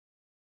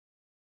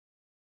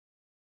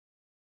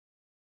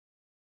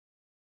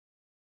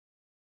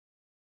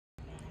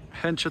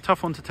Hinch, a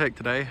tough one to take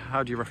today.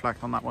 How do you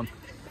reflect on that one?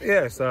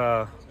 Yeah, it's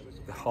the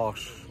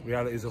harsh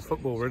realities of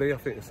football, really. I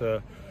think it's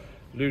a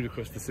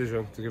ludicrous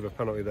decision to give a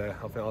penalty there.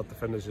 I think our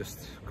defender's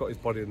just got his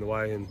body in the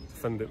way and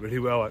defended it really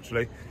well,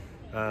 actually.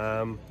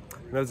 There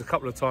was a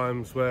couple of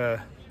times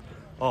where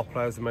our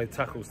players have made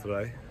tackles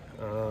today,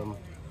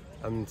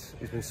 and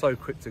he's been so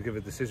quick to give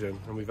a decision,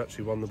 and we've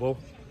actually won the ball.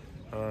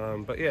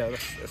 But yeah,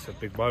 that's a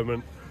big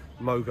moment.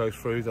 Mo goes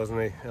through,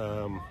 doesn't he?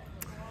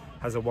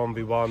 Has a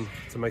 1v1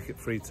 to make it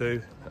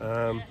 3-2,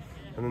 and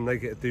then they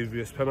get a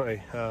dubious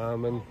penalty.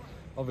 And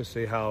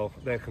obviously how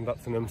they're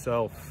conducting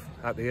themselves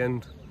at the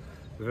end,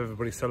 with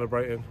everybody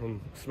celebrating and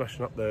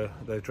smashing up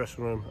their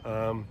dressing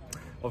room,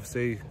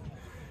 obviously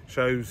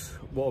shows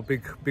what a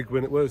big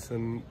win it was,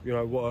 and you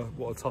know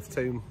what a tough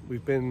team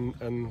we've been,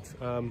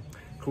 and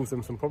caused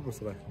them some problems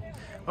today.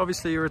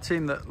 Obviously you're a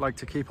team that like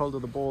to keep hold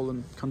of the ball,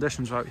 and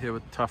conditions out here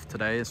were tough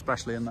today,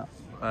 especially in that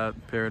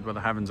period where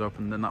the heavens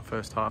opened in that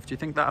first half. Do you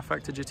think that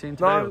affected your team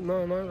today?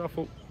 No. I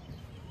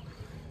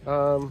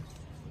thought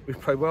we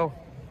played well.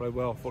 I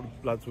thought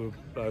the lads were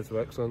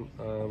excellent.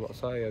 Like I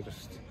say,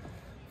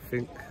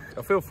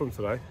 I feel for them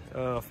today.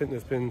 I think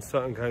there's been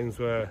certain games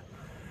where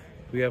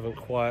we haven't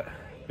quite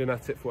been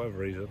at it for whatever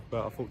reason,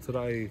 but I thought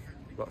today,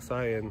 like I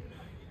say, and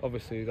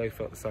obviously they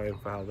felt the same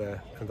for how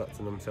they're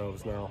conducting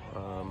themselves now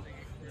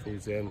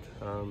towards the end.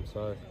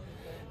 So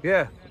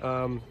yeah,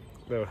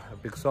 they're a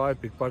big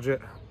side, big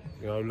budget,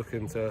 you know,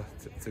 looking to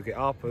get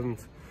up, and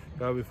you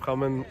know, we've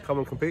come and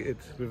competed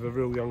with a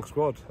real young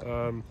squad.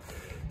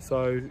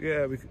 So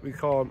yeah, we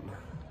can't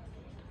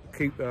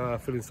keep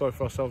feeling sorry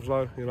for ourselves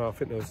though. You know, I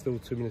think there were still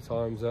too many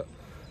times that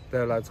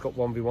their lads got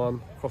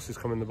 1v1, crosses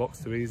come in the box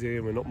too easy,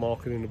 and we're not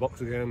marking in the box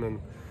again. And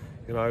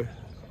you know,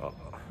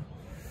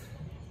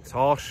 it's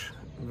harsh,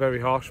 very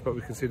harsh, but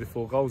we conceded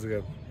 4 goals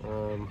again.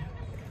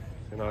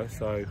 You know,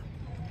 so,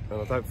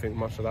 and I don't think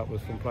much of that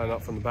was from playing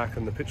up from the back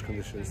and the pitch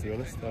conditions, to be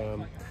honest.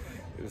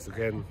 It was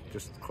again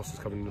just crosses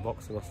coming in the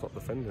box and us not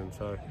defending.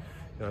 So,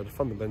 you know, the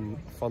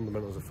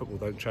fundamentals of football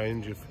don't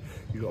change. You've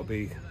got to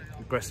be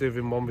aggressive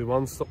in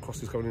 1v1, stop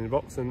crosses coming in your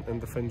box, and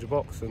defend your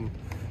box. And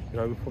you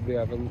know, we probably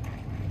haven't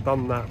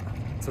done that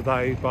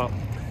today, but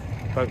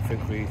I don't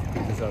think we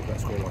deserve that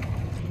scoreline.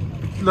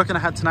 Looking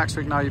ahead to next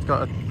week now, you've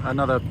got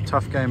another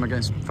tough game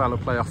against fellow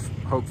playoff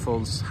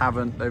hopefuls.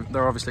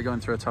 They're obviously going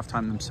through a tough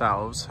time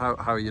themselves. How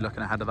are you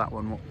looking ahead of that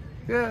one?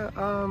 Yeah,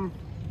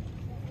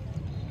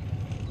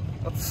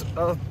 I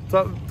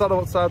don't know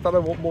what to say. I don't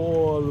know what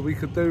more we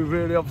could do,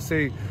 really.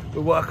 Obviously,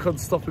 we work on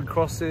stopping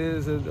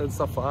crosses and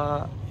stuff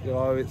like that. You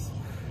know,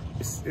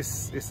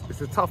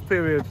 it's a tough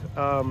period,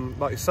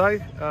 like you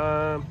say.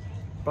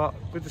 But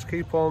we just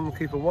keep on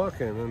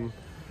working, and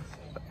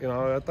you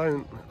know, I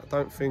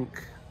don't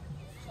think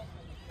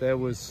there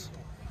was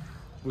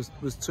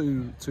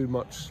too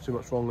much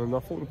wrong. And I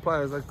thought the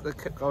players they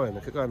kept going.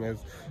 They're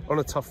on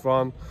a tough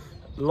run.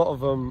 A lot of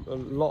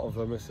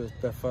them, it's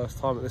their first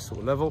time at this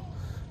sort of level.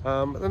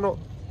 They're not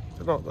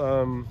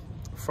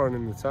throwing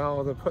in the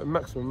towel. They're putting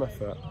maximum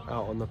effort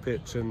out on the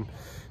pitch, and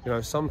you know,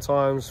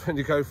 sometimes when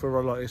you go for a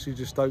run like this, you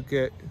just don't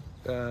get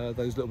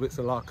those little bits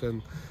of luck,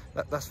 and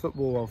that's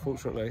football,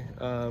 unfortunately.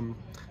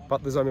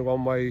 But there's only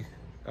one way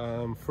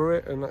through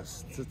it, and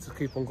that's to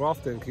keep on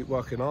grafting, keep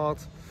working hard.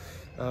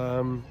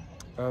 And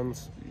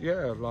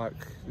yeah, like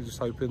you're just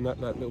hoping that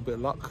little bit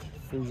of luck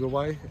falls your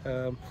way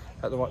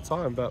at the right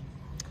time. But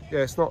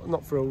yeah, it's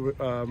not for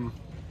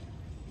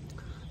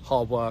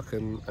hard work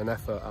and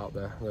effort out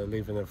there. They're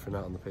leaving everything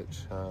out on the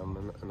pitch,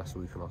 and that's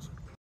all we can ask.